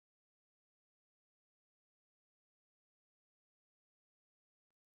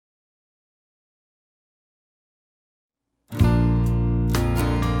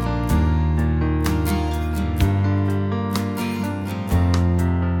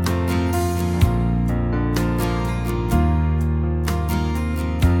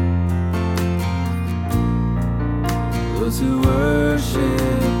who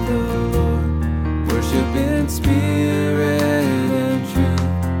worship the Lord, worship in spirit and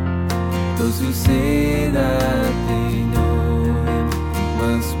truth. Those who say that they know him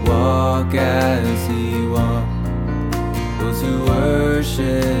must walk as he walked. Those who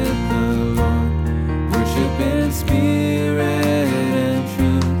worship the Lord, worship in spirit and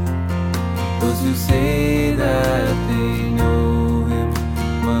truth. Those who say that they know him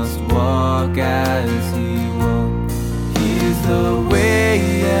must walk as he walked. He is the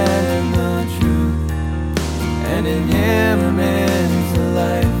way and the truth, and in him is the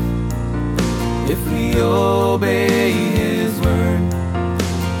life. If we obey his word,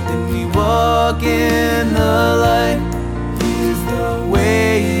 then we walk in the light. He is the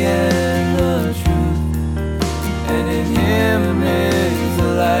way and the truth, and in him is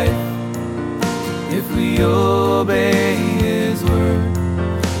the life. If we obey his word,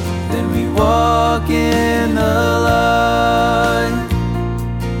 then we walk in the light.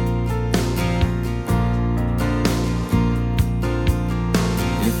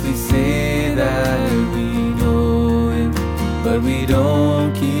 If we say that we know him, but we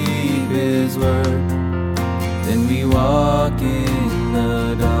don't keep his word, then we walk in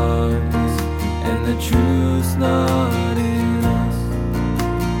the darkness, and the truth's not in us.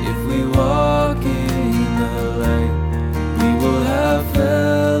 If we walk in the light, we will have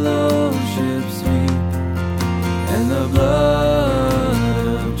fellowship sweet, and the blood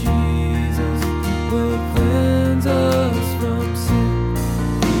of Jesus will cleanse us from sin.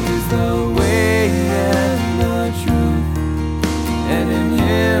 He is the way and the truth, and in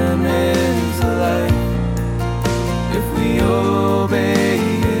him is the life. If we obey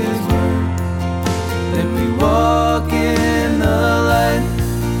his word, then we walk in the light.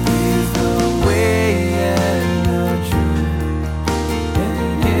 He is the way and the truth, and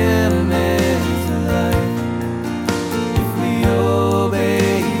in him is the life. If we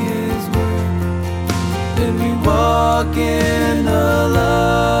obey his word, then we walk in the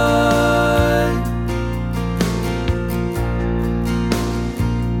light.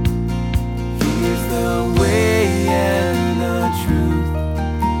 He is the way and the truth,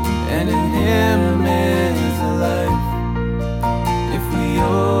 and in him is the life. If we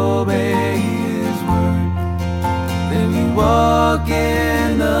obey his word, then we walk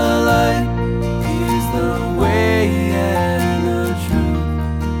in the light. He is the way and the truth,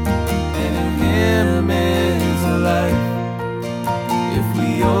 and in him is the life. If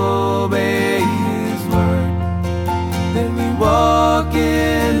we obey his word, then we walk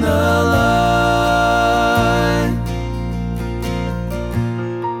in the light.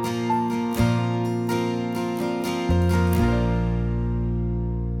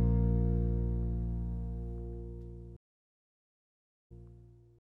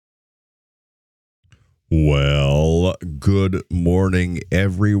 Well, good morning,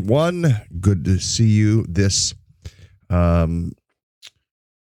 everyone. Good to see you this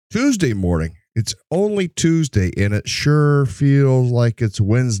Tuesday morning. It's only Tuesday, and it sure feels like it's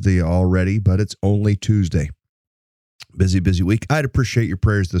Wednesday already, but it's only Tuesday. Busy week. I'd appreciate your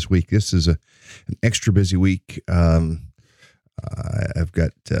prayers this week. This is an extra busy week. I've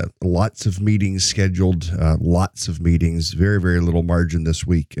got lots of meetings scheduled, very, very little margin this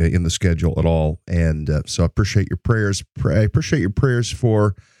week in the schedule at all. And so I appreciate your prayers. I appreciate your prayers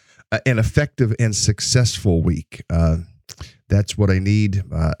for an effective and successful week. That's what I need.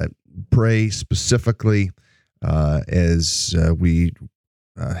 Pray specifically as we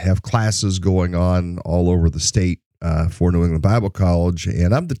have classes going on all over the state for New England Bible College.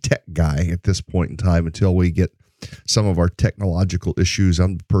 And I'm the tech guy at this point in time until we get some of our technological issues.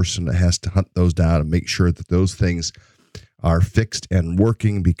 I'm the person that has to hunt those down and make sure that those things are fixed and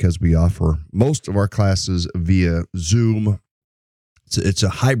working, because we offer most of our classes via Zoom. It's a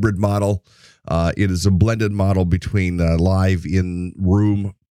hybrid model. It is a blended model between live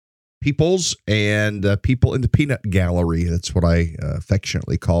in-room peoples and people in the peanut gallery. That's what I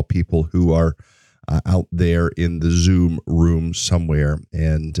affectionately call people who are out there in the Zoom room somewhere.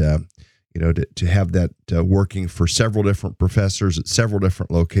 And to have that working for several different professors at several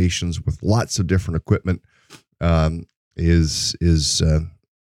different locations with lots of different equipment is it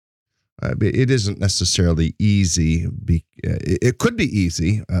isn't necessarily easy. It could be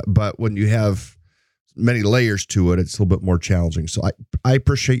easy, but when you have many layers to it, it's a little bit more challenging. So I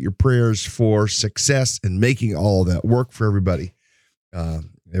appreciate your prayers for success in making all of that work for everybody.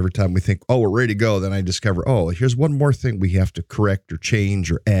 Every time we think, oh, we're ready to go, then I discover, oh, here's one more thing we have to correct or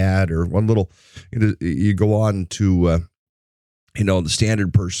change or add, or one little, you go on to, the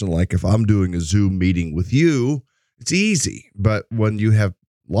standard person, like if I'm doing a Zoom meeting with you, it's easy. But when you have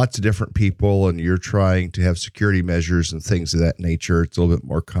lots of different people and you're trying to have security measures and things of that nature, it's a little bit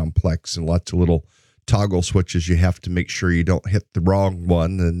more complex and lots of little toggle switches you have to make sure you don't hit the wrong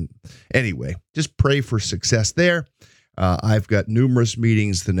one. And anyway, just pray for success there. I've got numerous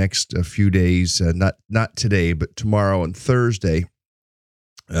meetings the next few days, not today, but tomorrow and Thursday,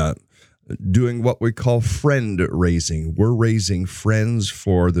 doing what we call friend raising. We're raising friends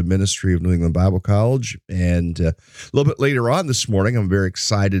for the ministry of New England Bible College. And a little bit later on this morning, I'm very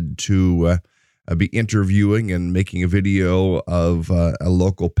excited to be interviewing and making a video of a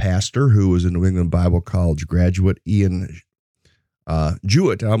local pastor who was a New England Bible College graduate, Ian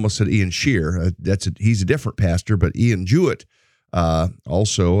Jewett. I almost said Ian Shear. He's a different pastor, but Ian Jewett,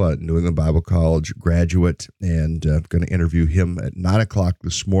 also a New England Bible College graduate, and I'm going to interview him at 9 o'clock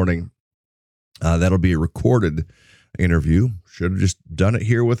this morning. That'll be a recorded interview. Should have just done it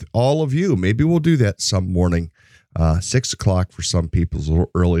here with all of you. Maybe we'll do that some morning. 6 o'clock for some people is a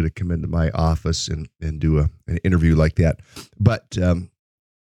little early to come into my office and do an interview like that. But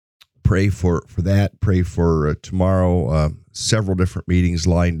pray for that. Pray for tomorrow. Several different meetings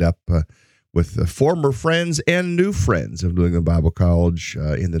lined up with former friends and new friends of New England Bible College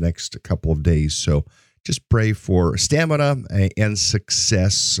in the next couple of days. So just pray for stamina and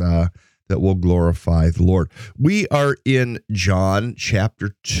success that will glorify the Lord. We are in John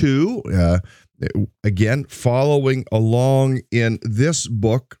chapter 2. Again, following along in this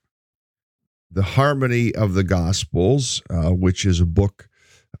book, The Harmony of the Gospels, which is a book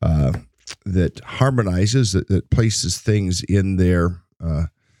that harmonizes, that places things in their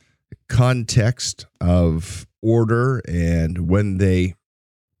context of order and when they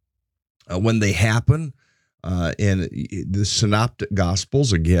happen. And the synoptic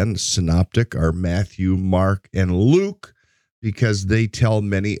Gospels, again, synoptic are Matthew, Mark, and Luke, because they tell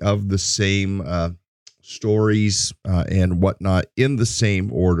many of the same stories and whatnot in the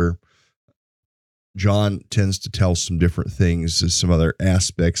same order. John tends to tell some different things, some other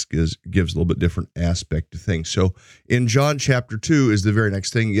aspects, gives a little bit different aspect to things. So in John chapter 2 is the very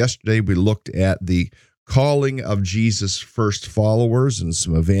next thing. Yesterday we looked at the calling of Jesus' first followers and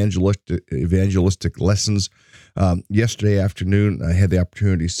some evangelistic lessons. Yesterday afternoon, I had the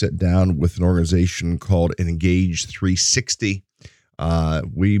opportunity to sit down with an organization called Engage 360.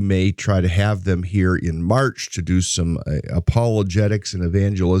 We may try to have them here in March to do some apologetics and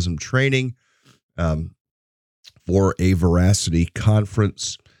evangelism training for a Veracity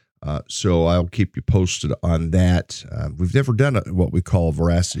conference. So I'll keep you posted on that. We've never done what we call a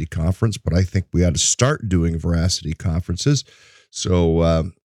Veracity conference, but I think we ought to start doing Veracity conferences. So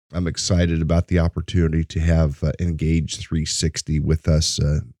I'm excited about the opportunity to have Engage 360 with us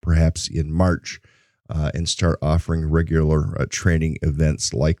perhaps in March and start offering regular training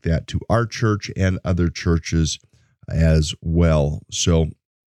events like that to our church and other churches as well. So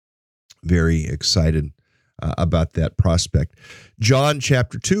very excited about that prospect. John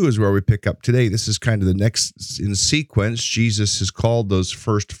chapter 2 is where we pick up today. This is kind of the next in sequence. Jesus has called those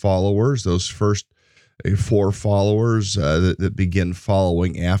first followers, those first 4 followers that begin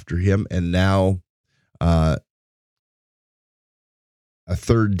following after him. And now a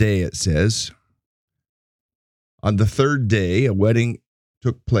third day, it says. On the third day, a wedding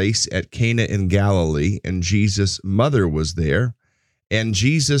took place at Cana in Galilee, and Jesus' mother was there. And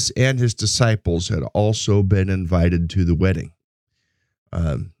Jesus and his disciples had also been invited to the wedding.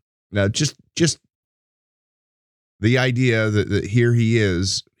 Now, just the idea that here he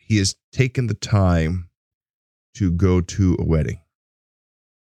has taken the time to go to a wedding.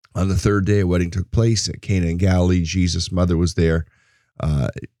 On the third day, a wedding took place at Cana in Galilee. Jesus' mother was there,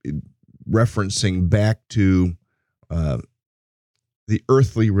 referencing back to the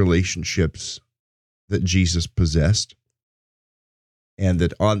earthly relationships that Jesus possessed. And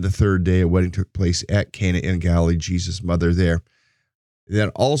that on the third day, a wedding took place at Cana in Galilee, Jesus' mother there. Then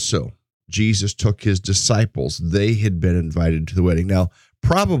also, Jesus took his disciples. They had been invited to the wedding. Now,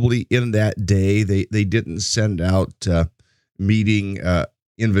 probably in that day, they didn't send out meeting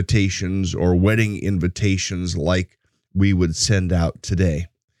invitations or wedding invitations like we would send out today.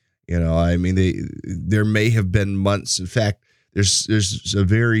 You know, I mean, there may have been months. In fact, there's a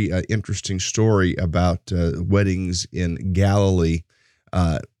very interesting story about weddings in Galilee.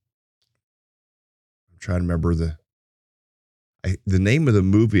 I'm trying to remember the name of the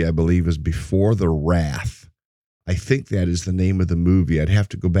movie, I believe, is Before the Wrath. I think that is the name of the movie. I'd have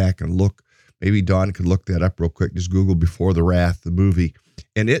to go back and look. Maybe Don could look that up real quick. Just Google Before the Wrath, the movie.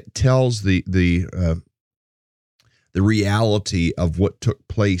 And it tells the reality of what took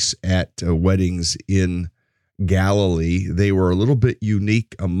place at weddings in Galilee. They were a little bit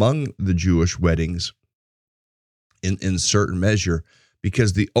unique among the Jewish weddings in certain measure,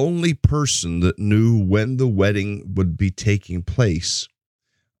 because the only person that knew when the wedding would be taking place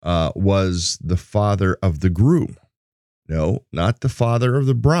was the father of the groom. No, not the father of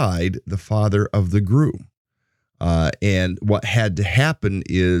the bride, the father of the groom. And what had to happen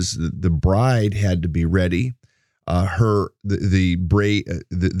is the bride had to be ready. The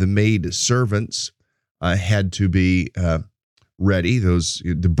maid servants had to be ready.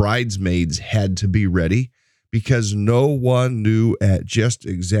 The bridesmaids had to be ready, because no one knew at just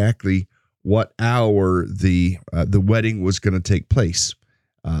exactly what hour the wedding was going to take place.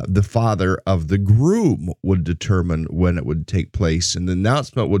 The father of the groom would determine when it would take place, and the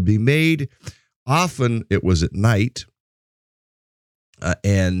announcement would be made. Often it was at night,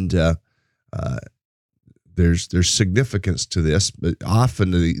 and there's significance to this. But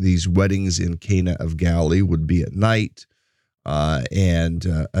often these weddings in Cana of Galilee would be at night, and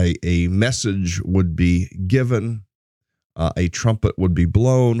a message would be given, a trumpet would be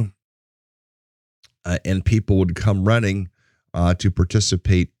blown, and people would come running to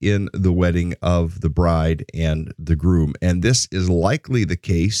participate in the wedding of the bride and the groom. And this is likely the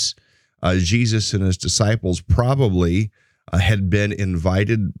case. Jesus and his disciples probably had been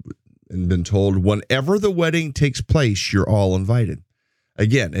invited and been told, whenever the wedding takes place, you're all invited.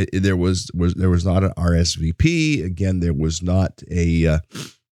 Again, there was not an RSVP. Again, there was not a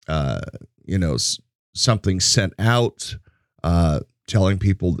something sent out telling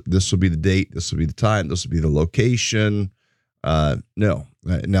people this will be the date, this will be the time, this will be the location. No.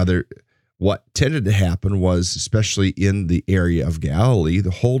 Now what tended to happen was, especially in the area of Galilee,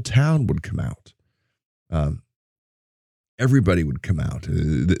 the whole town would come out. Everybody would come out.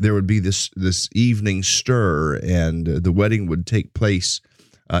 There would be this evening stir, and the wedding would take place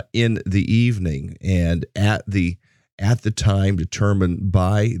in the evening, and at the time determined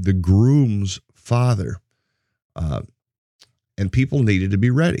by the groom's father. And people needed to be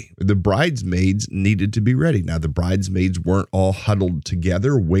ready. The bridesmaids needed to be ready. Now, the bridesmaids weren't all huddled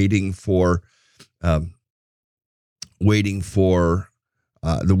together waiting for the wedding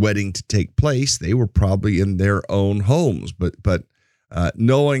to take place. They were probably in their own homes. But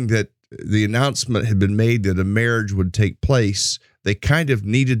knowing that the announcement had been made that a marriage would take place, they kind of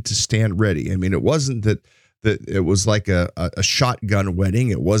needed to stand ready. I mean, it wasn't that it was like a shotgun wedding.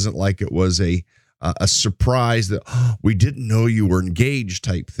 It wasn't like it was a surprise that we didn't know you were engaged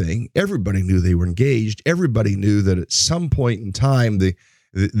type thing. Everybody knew they were engaged. Everybody knew that at some point in time, the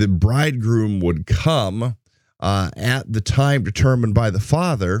bridegroom would come at the time determined by the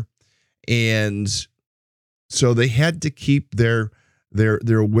father. And so they had to keep their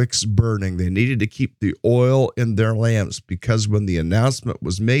wicks burning. They needed to keep the oil in their lamps, because when the announcement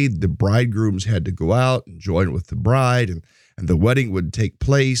was made, the bridegrooms had to go out and join with the bride, and the wedding would take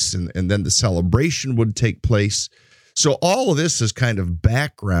place, and then the celebration would take place. So all of this is kind of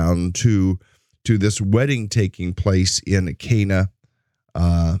background to this wedding taking place in Cana,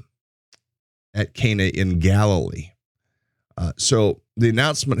 at Cana in Galilee. So the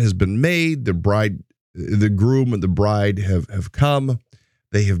announcement has been made. The groom and the bride have come.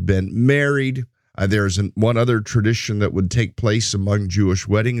 They have been married. There's one other tradition that would take place among Jewish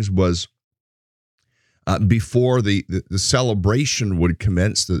weddings was before the celebration would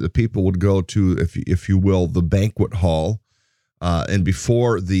commence, the people would go to, if you will, the banquet hall, and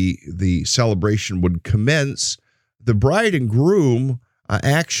before the celebration would commence, the bride and groom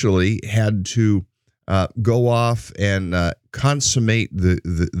actually had to go off and consummate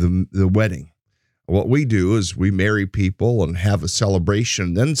the wedding. What we do is we marry people and have a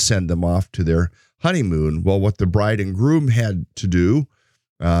celebration, then send them off to their honeymoon. Well, what the bride and groom had to do,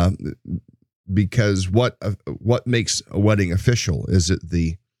 because what makes a wedding official? Is it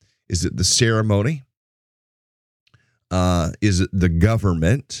the ceremony? Is it the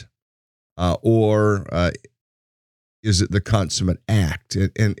government? Or is it the consummate act?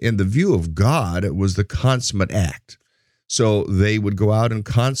 And in the view of God, it was the consummate act. So they would go out and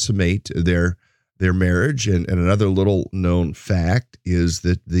consummate their marriage. And another little known fact is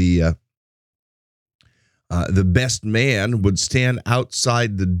that the best man would stand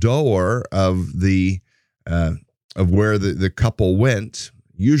outside the door of where the couple went,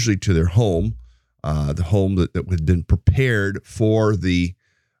 usually to their home, the home that had been prepared for the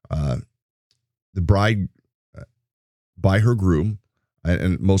bride by her groom,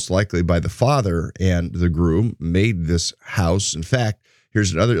 and most likely by the father and the groom, made this house. In fact,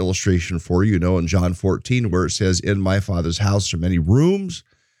 here's another illustration for you. In John 14, where it says, "In my Father's house are many rooms."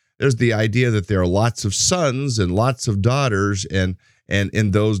 There's the idea that there are lots of sons and lots of daughters, and in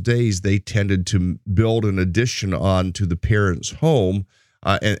those days they tended to build an addition on to the parents' home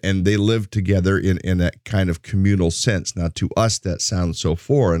and they lived together in that kind of communal sense. Now, to us, that sounds so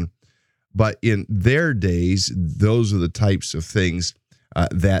foreign, but in their days, those are the types of things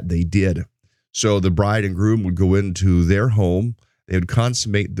that they did. So the bride and groom would go into their home. They would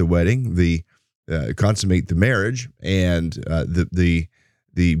consummate the wedding, consummate the marriage, and the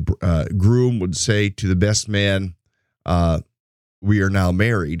groom would say to the best man, "We are now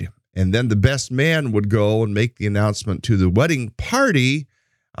married." And then the best man would go and make the announcement to the wedding party,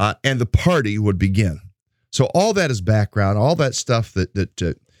 and the party would begin. So all that is background, all that stuff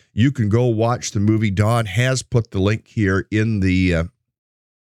that you can go watch the movie. Don has put the link here in the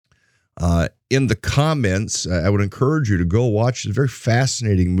comments. I would encourage you to go watch. It's a very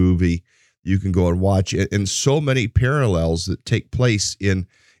fascinating movie. You can go and watch it, and so many parallels that take place in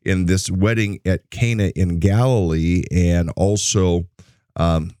this wedding at Cana in Galilee, and also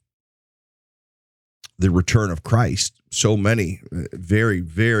the return of Christ. So many very,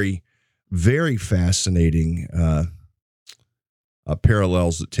 very, very fascinating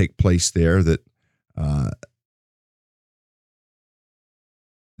parallels that take place there, that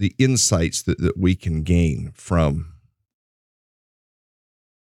the insights that we can gain from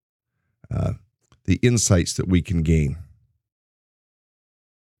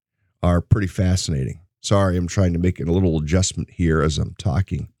are pretty fascinating. Sorry, I'm trying to make a little adjustment here as I'm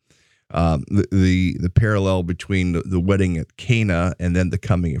talking. The parallel between the wedding at Cana and then the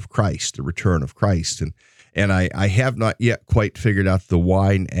coming of Christ, the return of Christ. And I have not yet quite figured out the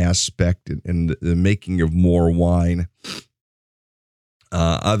wine aspect and the making of more wine,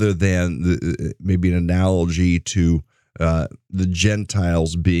 other than maybe an analogy to the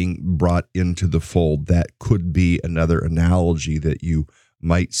Gentiles being brought into the fold. That could be another analogy that you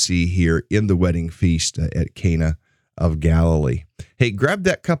might see here in the wedding feast at Cana of Galilee. Hey, grab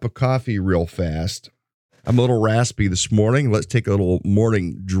that cup of coffee real fast. I'm a little raspy this morning. Let's take a little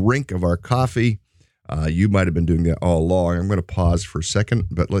morning drink of our coffee. You might have been doing that all along. I'm going to pause for a second,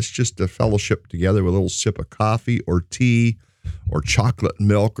 but let's just fellowship together with a little sip of coffee or tea or chocolate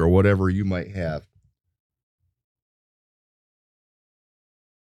milk or whatever you might have.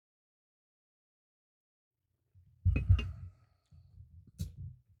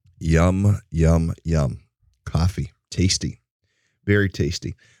 Yum, yum, yum. Coffee. Tasty. Very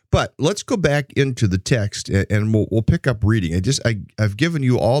tasty. But let's go back into the text and we'll pick up reading. I've given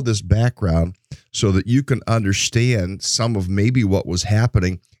you all this background so that you can understand some of maybe what was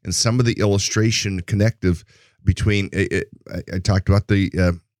happening and some of the illustration connective between. I talked about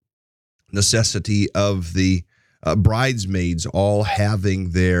the necessity of the bridesmaids all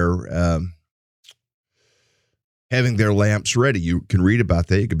having their lamps ready. You can read about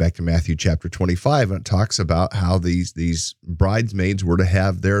that. You go back to Matthew chapter 25, and it talks about how these bridesmaids were to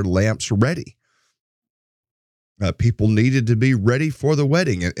have their lamps ready. People needed to be ready for the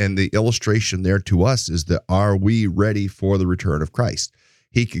wedding. And the illustration there to us is that, are we ready for the return of Christ?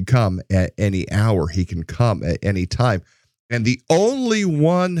 He can come at any hour. He can come at any time. And the only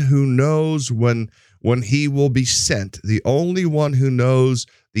one who knows when he will be sent, the only one who knows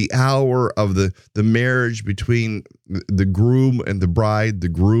the hour of the marriage between the groom and the bride, the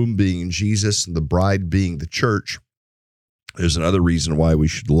groom being Jesus and the bride being the church. There's another reason why we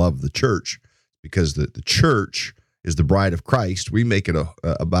should love the church, because the church is the bride of Christ. We make it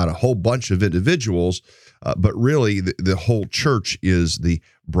about a whole bunch of individuals, but really the whole church is the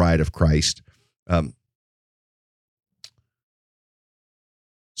bride of Christ.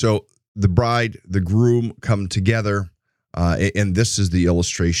 So the bride, the groom come together. And this is the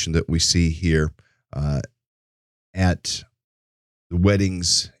illustration that we see here at the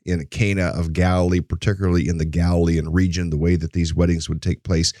weddings in Cana of Galilee, particularly in the Galilean region, the way that these weddings would take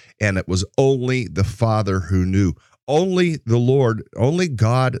place. And it was only the Father who knew. Only the Lord, only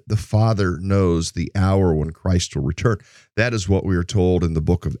God the Father knows the hour when Christ will return. That is what we are told in the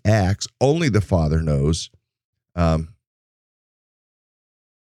book of Acts. Only the Father knows. And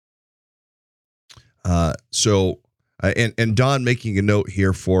Don making a note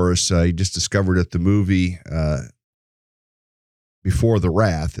here for us, he just discovered that the movie Before the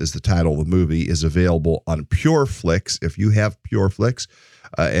Wrath is the title of the movie, is available on PureFlix. If you have PureFlix,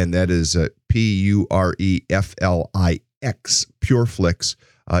 and that is PureFlix, PureFlix,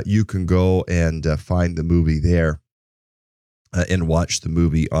 you can go and find the movie there and watch the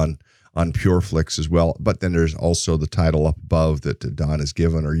movie on PureFlix as well. But then there's also the title up above that Don has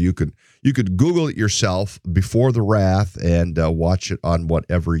given, or you could Google it yourself, Before the Wrath, and watch it on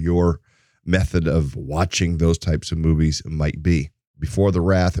whatever your method of watching those types of movies might be. Before the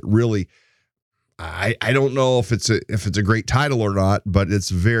Wrath, really, I don't know if it's a great title or not, but it's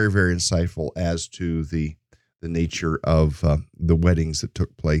very, very insightful as to the the nature of the weddings that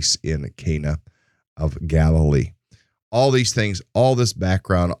took place in Cana of Galilee. All these things, all this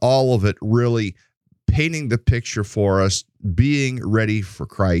background, all of it really painting the picture for us, being ready for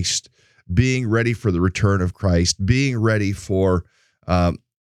Christ, being ready for the return of Christ, being ready for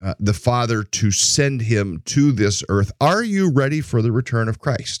the Father to send him to this earth. Are you ready for the return of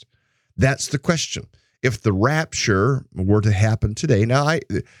Christ? That's the question. If the rapture were to happen today, now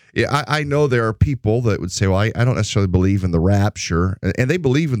I know there are people that would say, well, I don't necessarily believe in the rapture, and they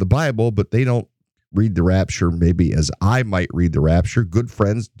believe in the Bible, but they don't read the rapture maybe as I might read the rapture. Good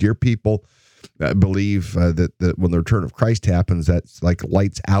friends, dear people, believe that when the return of Christ happens, that's like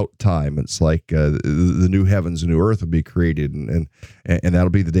lights out time. It's like the new heavens and new earth will be created, and that'll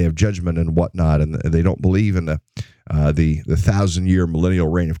be the day of judgment and whatnot. And they don't believe in the 1,000-year millennial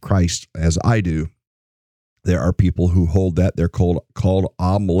reign of Christ as I do. There are people who hold that. They're called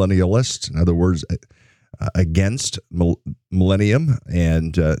amillennialists. In other words, against millennium,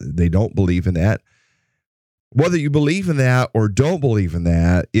 and they don't believe in that. Whether you believe in that or don't believe in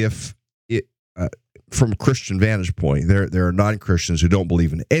that, if it from a Christian vantage point, there are non-Christians who don't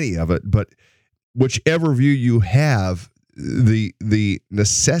believe in any of it. But whichever view you have, the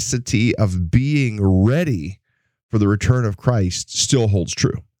necessity of being ready for the return of Christ still holds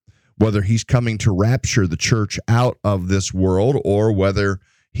true. Whether he's coming to rapture the church out of this world, or whether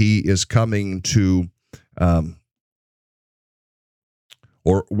he is coming to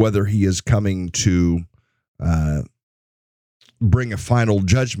bring a final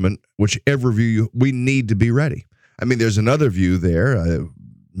judgment, whichever view we need to be ready. I mean, there's another view there.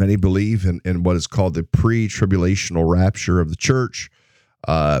 Many believe in what is called the pre-tribulational rapture of the church.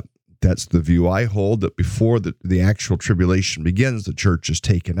 That's the view I hold, that before the actual tribulation begins, the church is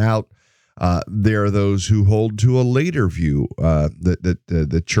taken out. There are those who hold to a later view that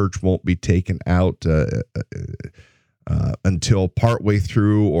the church won't be taken out until partway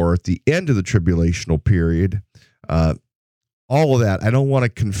through or at the end of the tribulational period. All of that, I don't want to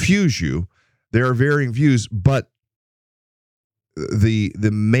confuse you. There are varying views, but the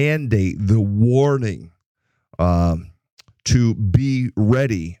mandate, the warning to be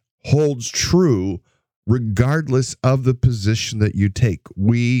ready holds true regardless of the position that you take.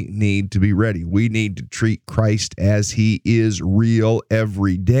 We need to be ready. We need to treat Christ as he is real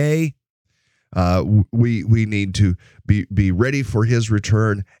every day. We need to be ready for his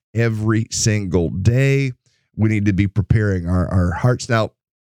return every single day. We need to be preparing our hearts. Now,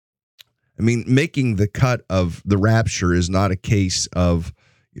 I mean, making the cut of the rapture is not a case of,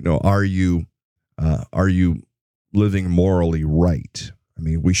 are you living morally right? I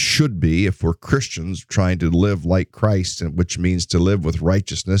mean, we should be, if we're Christians, trying to live like Christ, which means to live with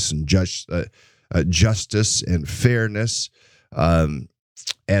righteousness and justice and fairness,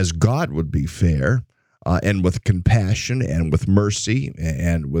 as God would be fair, and with compassion and with mercy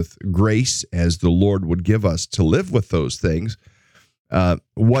and with grace, as the Lord would give us to live with those things.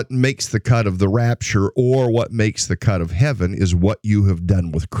 What makes the cut of the rapture, or what makes the cut of heaven, is what you have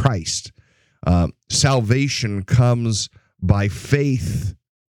done with Christ. Salvation comes by faith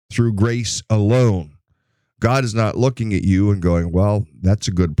through grace alone. God is not looking at you and going, well, that's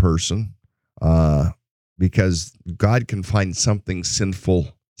a good person, because God can find something sinful,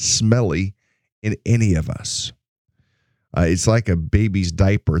 smelly in any of us. It's like a baby's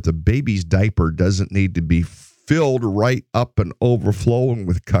diaper. The baby's diaper doesn't need to be filled right up and overflowing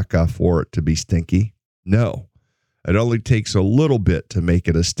with caca for it to be stinky. No. It only takes a little bit to make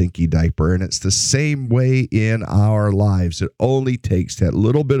it a stinky diaper, and it's the same way in our lives. It only takes that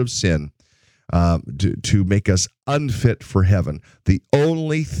little bit of sin to make us unfit for heaven. The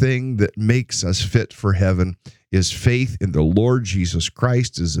only thing that makes us fit for heaven is faith in the Lord Jesus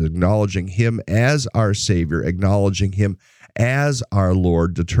Christ, is acknowledging him as our Savior, acknowledging him as our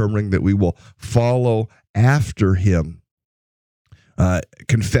Lord, determining that we will follow after him.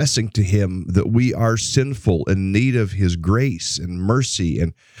 Confessing to him that we are sinful, in need of his grace and mercy,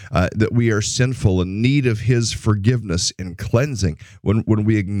 and that we are sinful, in need of his forgiveness and cleansing. When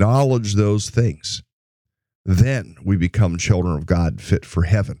we acknowledge those things, then we become children of God, fit for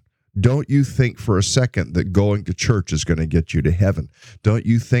heaven. Don't you think for a second that going to church is going to get you to heaven. Don't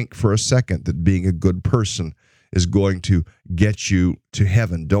you think for a second that being a good person is going to get you to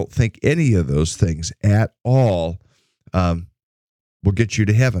heaven. Don't think any of those things at all will get you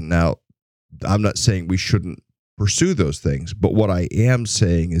to heaven. Now, I'm not saying we shouldn't pursue those things, but what I am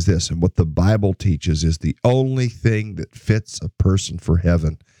saying is this, and what the Bible teaches is the only thing that fits a person for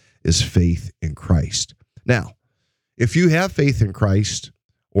heaven is faith in Christ. Now, if you have faith in Christ,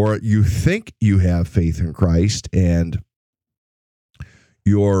 or you think you have faith in Christ, and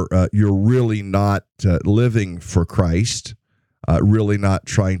you're really not living for Christ, really not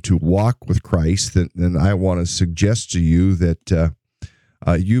trying to walk with Christ, then I want to suggest to you that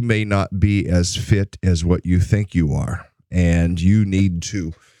you may not be as fit as what you think you are, and you need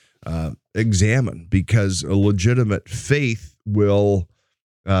to examine, because a legitimate faith will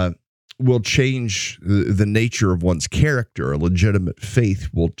change the nature of one's character. A legitimate faith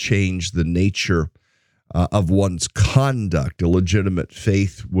will change the nature of one's conduct. A legitimate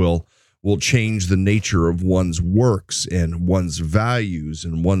faith will change the nature of one's works and one's values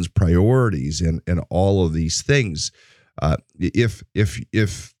and one's priorities and all of these things. If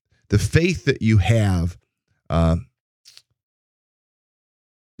the faith that you have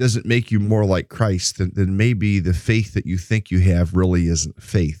doesn't make you more like Christ, then maybe the faith that you think you have really isn't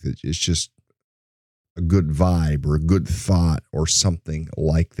faith. It's just a good vibe or a good thought or something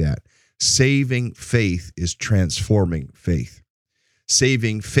like that. Saving faith is transforming faith.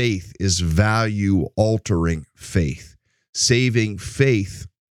 Saving faith is value-altering faith. Saving faith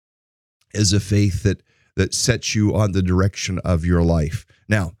is a faith that sets you on the direction of your life.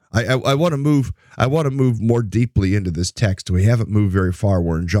 Now, I want to move. I want to move more deeply into this text. We haven't moved very far.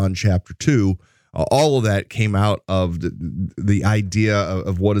 We're in John chapter 2. All of that came out of the idea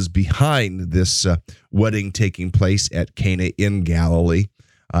of what is behind this wedding taking place at Cana in Galilee.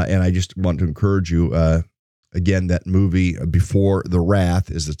 And I just want to encourage you, again, that movie, Before the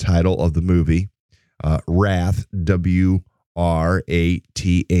Wrath, is the title of the movie. Wrath, W-R-A-T-H,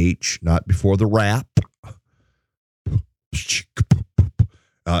 not before the rap.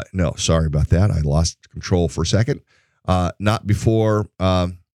 No, sorry about that. I lost control for a second. Not before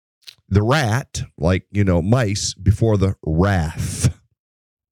the rat, like, mice, before the wrath.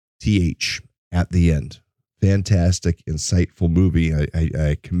 TH at the end. Fantastic, insightful movie.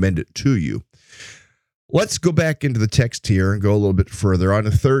 I commend it to you. Let's go back into the text here and go a little bit further. On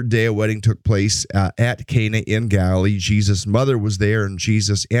the third day, a wedding took place at Cana in Galilee. Jesus' mother was there, and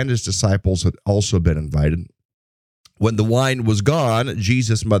Jesus and his disciples had also been invited. When the wine was gone,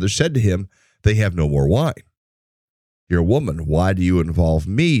 Jesus' mother said to him, "They have no more wine." "Dear woman, why do you involve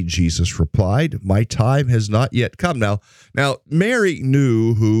me?" Jesus replied, "My time has not yet come." Now, Mary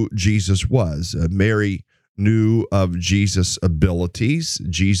knew who Jesus was. Mary knew of Jesus' abilities.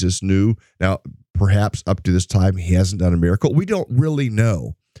 Jesus knew. Now, perhaps up to this time, he hasn't done a miracle. We don't really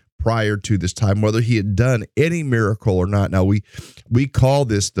know prior to this time whether he had done any miracle or not. Now, we call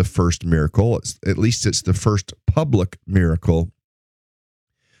this the first miracle. At least it's the first public miracle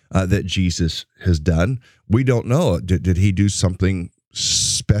that Jesus has done. We don't know. Did he do something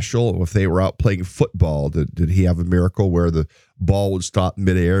special? If they were out playing football, did he have a miracle where the ball would stop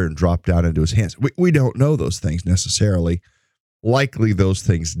midair and drop down into his hands? We don't know those things necessarily. Likely those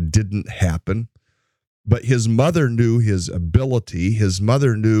things didn't happen. But his mother knew his ability. His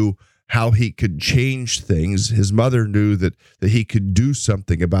mother knew how he could change things. His mother knew that he could do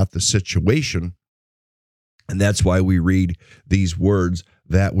something about the situation. And that's why we read these words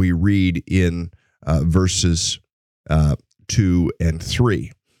that we read in verses 2 and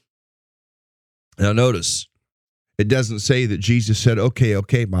 3. Now notice, it doesn't say that Jesus said,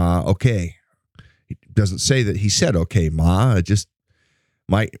 okay, ma, okay. It doesn't say that he said, "Okay, ma."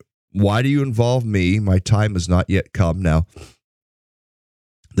 Why do you involve me? My time has not yet come. Now,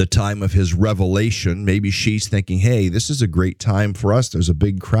 the time of his revelation, maybe she's thinking, hey, this is a great time for us. There's a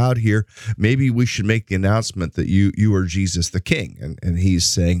big crowd here. Maybe we should make the announcement that you are Jesus the King. And he's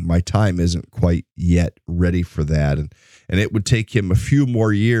saying, my time isn't quite yet ready for that. And it would take him a few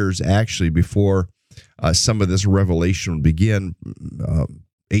more years, actually, before some of this revelation would begin.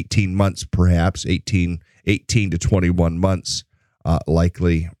 18 months, perhaps, 18 to 21 months.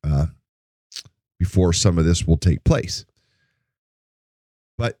 Likely before some of this will take place.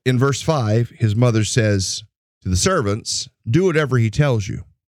 But in verse 5, his mother says to the servants, "Do whatever he tells you."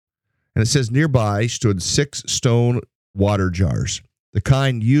 And it says, nearby stood 6 stone water jars, the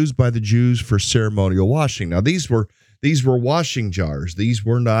kind used by the Jews for ceremonial washing. Now, these were washing jars. These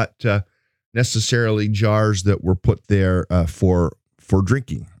were not necessarily jars that were put there for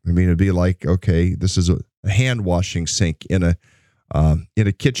drinking. I mean, it'd be like, okay, this is a hand washing sink in a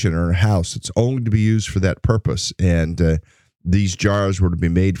kitchen or a house. It's only to be used for that purpose. And these jars were to be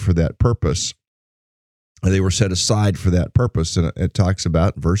made for that purpose. And they were set aside for that purpose. And it talks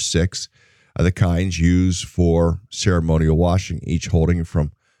about, verse 6, the kinds used for ceremonial washing, each holding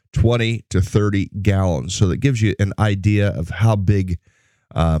from 20 to 30 gallons. So that gives you an idea of how big,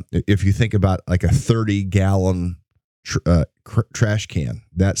 if you think about like a 30-gallon trash can,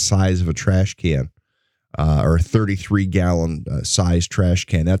 that size of a trash can, or a 33-gallon size trash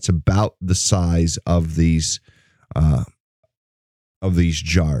can. That's about the size of these of these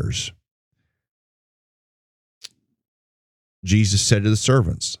jars. Jesus said to the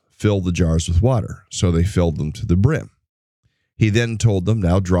servants, "Fill the jars with water." So they filled them to the brim. He then told them,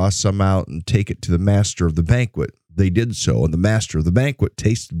 "Now draw some out and take it to the master of the banquet." They did so, and the master of the banquet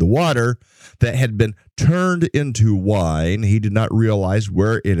tasted the water that had been turned into wine. He did not realize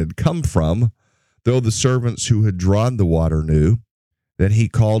where it had come from, though the servants who had drawn the water knew. Then he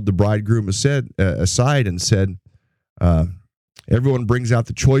called the bridegroom aside and said, "Everyone brings out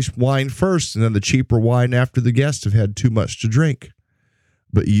the choice wine first, and then the cheaper wine after the guests have had too much to drink.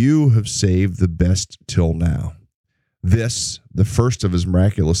 But you have saved the best till now." This, the first of his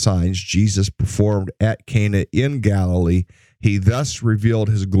miraculous signs, Jesus performed at Cana in Galilee. He thus revealed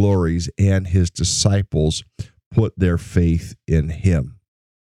his glories, and his disciples put their faith in him.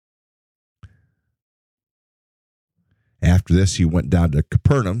 After this, he went down to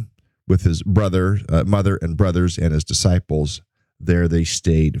Capernaum with his mother and brothers and his disciples. There they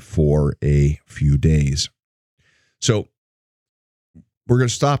stayed for a few days. So we're going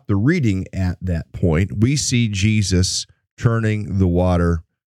to stop the reading at that point. We see Jesus turning the water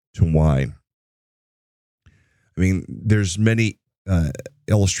to wine. I mean, there's many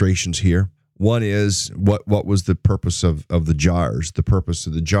illustrations here. One is what was the purpose of the jars? The purpose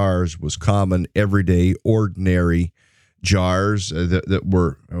of the jars was common, everyday, ordinary jars that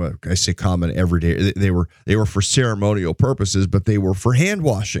were, I say common, everyday. They were for ceremonial purposes, but they were for hand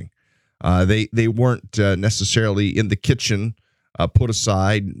washing. They weren't necessarily in the kitchen, put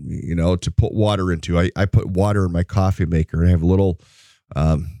aside, to put water into. I put water in my coffee maker. I have a little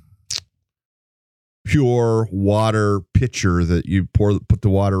pure water pitcher that you put the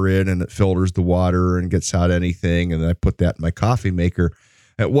water in, and it filters the water and gets out anything. And I put that in my coffee maker.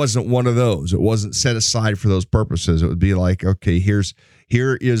 It wasn't one of those. It wasn't set aside for those purposes. It would be like, okay, here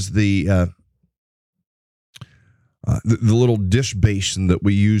is the little dish basin that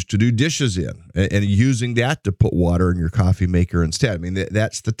we use to do dishes in, and using that to put water in your coffee maker instead. I mean,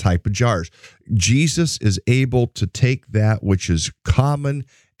 that's the type of jars. Jesus is able to take that which is common,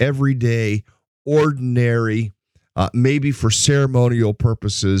 everyday, ordinary, maybe for ceremonial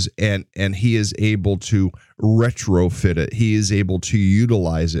purposes, and he is able to retrofit it. He is able to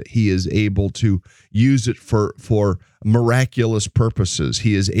utilize it. He is able to use it for miraculous purposes.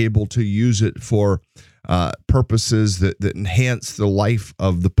 He is able to use it for purposes that enhance the life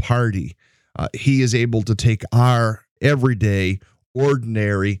of the party. He is able to take our everyday,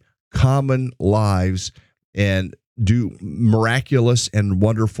 ordinary, common lives and do miraculous and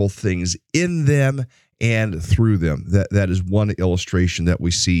wonderful things in them and through them. That is one illustration that we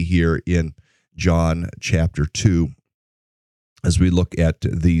see here in John chapter 2 as we look at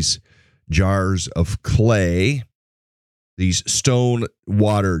these jars of clay, these stone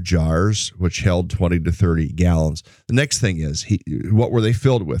water jars, which held 20 to 30 gallons. The next thing is, what were they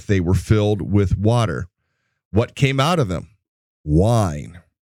filled with? They were filled with water. What came out of them? Wine.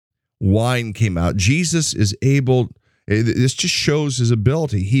 Wine came out. Jesus is able, this just shows his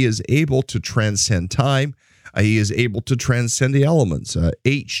ability. He is able to transcend time. He is able to transcend the elements.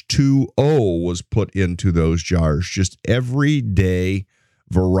 H2O was put into those jars. Just everyday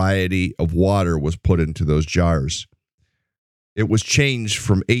variety of water was put into those jars. It was changed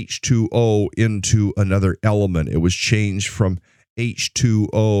from H2O into another element. It was changed from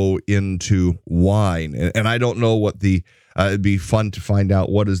H2O into wine. And I don't know what it'd be fun to find out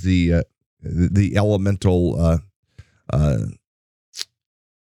what is the elemental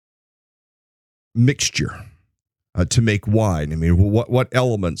mixture to make wine. I mean, what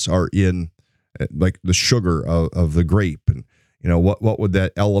elements are in, like the sugar of the grape, and what would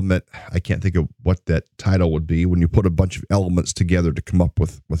that element? I can't think of what that title would be when you put a bunch of elements together to come up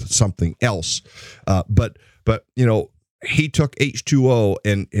with something else. But he took H2O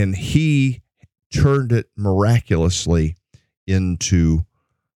and he turned it miraculously into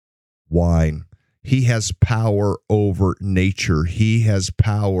wine. He has power over nature. He has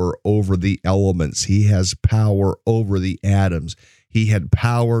power over the elements. He has power over the atoms. He had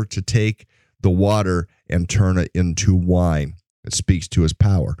power to take the water and turn it into wine. It speaks to his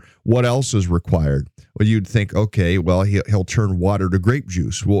power. What else is required? Well, you'd think, okay, well, he'll turn water to grape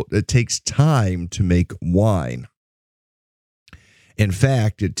juice. Well, it takes time to make wine. In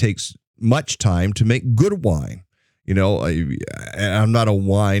fact, it takes much time to make good wine. I'm not a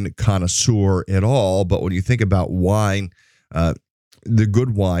wine connoisseur at all, but when you think about wine, the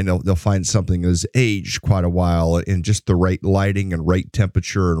good wine, they'll find something that's aged quite a while in just the right lighting and right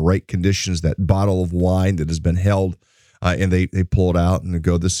temperature and right conditions. That bottle of wine that has been held, and they pull it out and they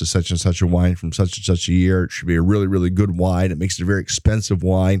go, this is such and such a wine from such and such a year. It should be a really, really good wine. It makes it a very expensive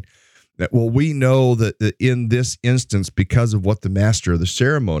wine. Well, we know that in this instance, because of what the master of the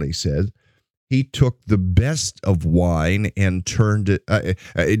ceremony said, he took the best of wine and turned it,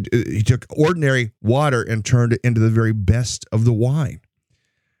 he took ordinary water and turned it into the very best of the wine.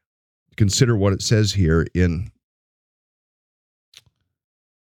 Consider what it says here in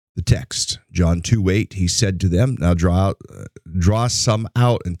the text. John 2:8, he said to them, now draw some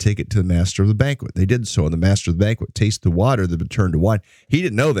out and take it to the master of the banquet. They did so, and the master of the banquet tasted the water that had turned to wine. He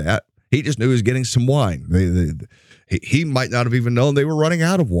didn't know that. He just knew he was getting some wine. He might not have even known they were running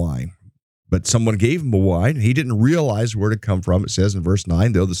out of wine. But someone gave him a wine. He didn't realize where to come from. It says in verse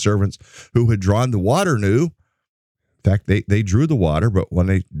 9, though the servants who had drawn the water knew. In fact, they drew the water, but when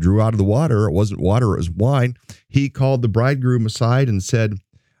they drew out of the water, it wasn't water, it was wine. He called the bridegroom aside and said,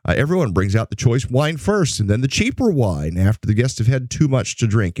 everyone brings out the choice wine first, and then the cheaper wine after the guests have had too much to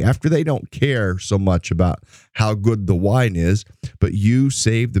drink, after they don't care so much about how good the wine is, but you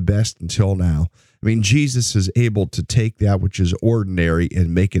saved the best until now. I mean, Jesus is able to take that which is ordinary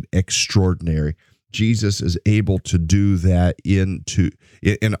and make it extraordinary. Jesus is able to do that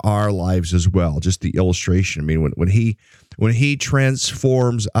in our lives as well. Just the illustration. I mean, when he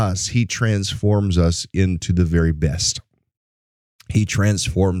transforms us, he transforms us into the very best. He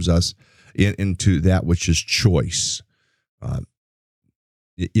transforms us into that which is choice.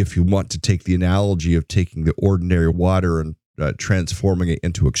 If you want to take the analogy of taking the ordinary water and transforming it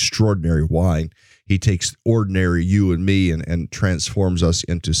into extraordinary wine, he takes ordinary you and me and transforms us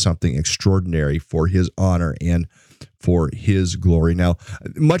into something extraordinary for his honor and for his glory. Now,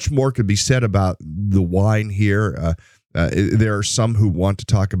 much more could be said about the wine here. There are some who want to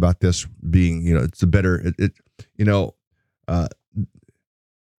talk about this being, it's a better,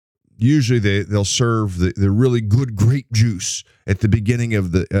 usually they'll serve the really good grape juice at the beginning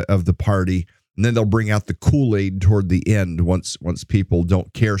of the party, and then they'll bring out the Kool-Aid toward the end once people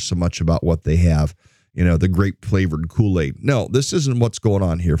don't care so much about what they have, the grape-flavored Kool-Aid. No, this isn't what's going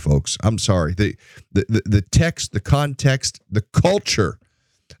on here, folks. I'm sorry. The text, the context, the culture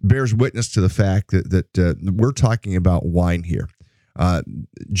bears witness to the fact that we're talking about wine here.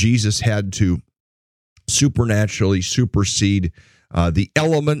 Jesus had to supernaturally supersede the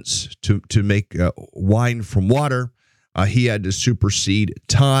elements to make wine from water. He had to supersede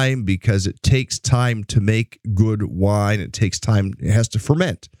time because it takes time to make good wine. It takes time. It has to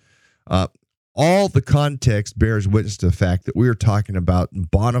ferment. All the context bears witness to the fact that we are talking about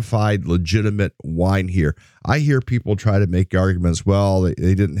bona fide, legitimate wine here. I hear people try to make arguments, well,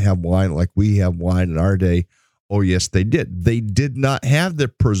 they didn't have wine like we have wine in our day. Oh, yes, they did. They did not have the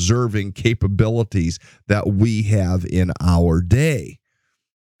preserving capabilities that we have in our day.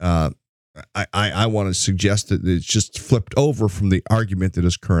 I want to suggest that it's just flipped over from the argument that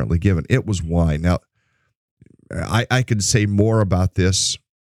is currently given. It was wine. Now, I could say more about this,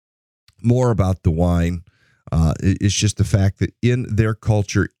 more about the wine. It's just the fact that in their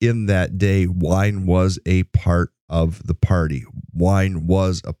culture, in that day, wine was a part of the party. Wine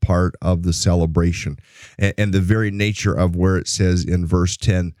was a part of the celebration. And the very nature of where it says in verse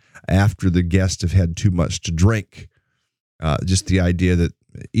 10, after the guests have had too much to drink, just the idea that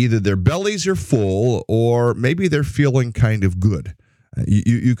either their bellies are full or maybe they're feeling kind of good.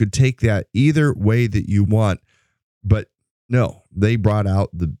 You could take that either way that you want, but no, they brought out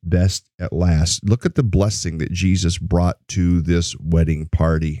the best at last. Look at the blessing that Jesus brought to this wedding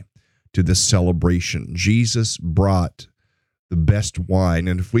party, to this celebration. Jesus brought the best wine.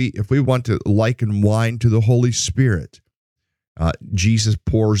 And if we want to liken wine to the Holy Spirit, Jesus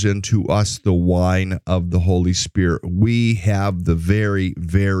pours into us the wine of the Holy Spirit. We have the very,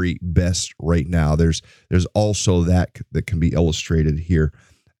 very best right now. There's also that can be illustrated here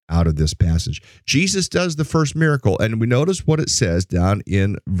out of this passage. Jesus does the first miracle, and we notice what it says down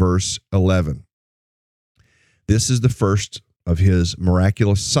in verse 11. This is the first of his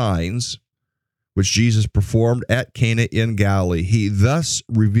miraculous signs, which Jesus performed at Cana in Galilee. He thus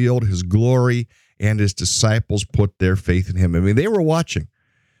revealed his glory, and his disciples put their faith in him. I mean, they were watching.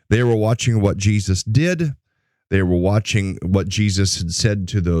 They were watching what Jesus did. They were watching what Jesus had said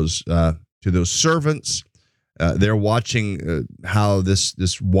to those servants. They're watching how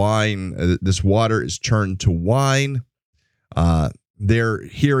this wine, this water is turned to wine. They're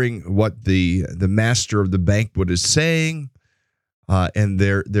hearing what the master of the banquet is saying. And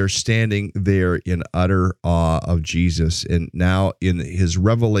they're standing there in utter awe of Jesus. And now in his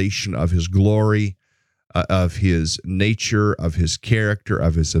revelation of his glory, of his nature, of his character,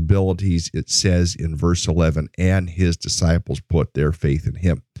 of his abilities, it says in verse 11, and his disciples put their faith in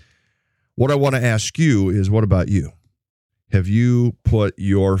him. What I want to ask you is, what about you? Have you put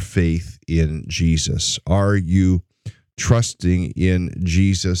your faith in Jesus? Are you trusting in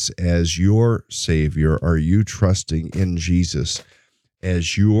Jesus as your Savior? Are you trusting in Jesus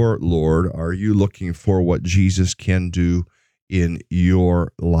as your Lord? Are you looking for what Jesus can do in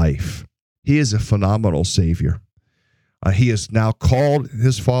your life? He is a phenomenal Savior. He has now called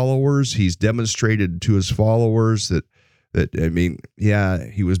his followers. He's demonstrated to his followers that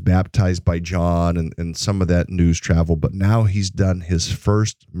he was baptized by John and some of that news travel, but now he's done his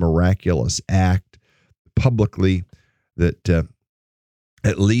first miraculous act publicly that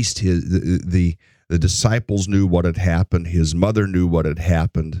at least the disciples knew what had happened. His mother knew what had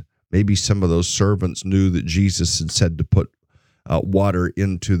happened. Maybe some of those servants knew that Jesus had said to put water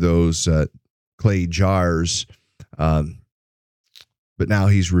into those clay jars. But now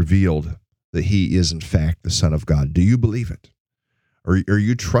he's revealed that he is, in fact, the Son of God. Do you believe it? Are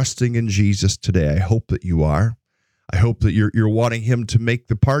you trusting in Jesus today? I hope that you are. I hope that you're wanting him to make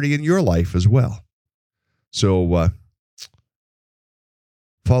the party in your life as well. So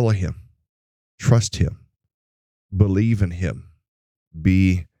follow him. Trust him. Believe in him.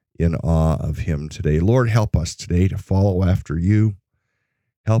 Be in awe of him today. Lord, help us today to follow after you.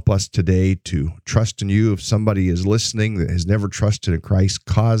 Help us today to trust in you. If somebody is listening that has never trusted in Christ,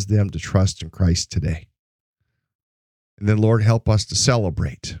 cause them to trust in Christ today. And then, Lord, help us to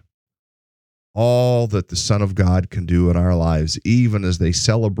celebrate all that the Son of God can do in our lives, even as they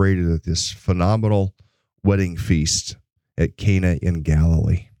celebrated at this phenomenal wedding feast at Cana in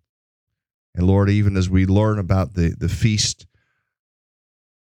Galilee. And Lord, even as we learn about the feast,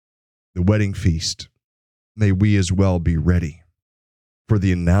 the wedding feast, may we as well be ready for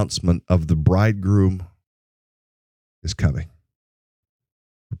the announcement of the bridegroom is coming.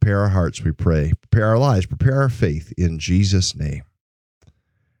 Prepare our hearts, we pray. Prepare our lives, prepare our faith in Jesus' name.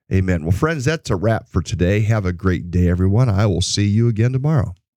 Amen. Well, friends, that's a wrap for today. Have a great day, everyone. I will see you again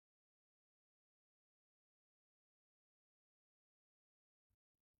tomorrow.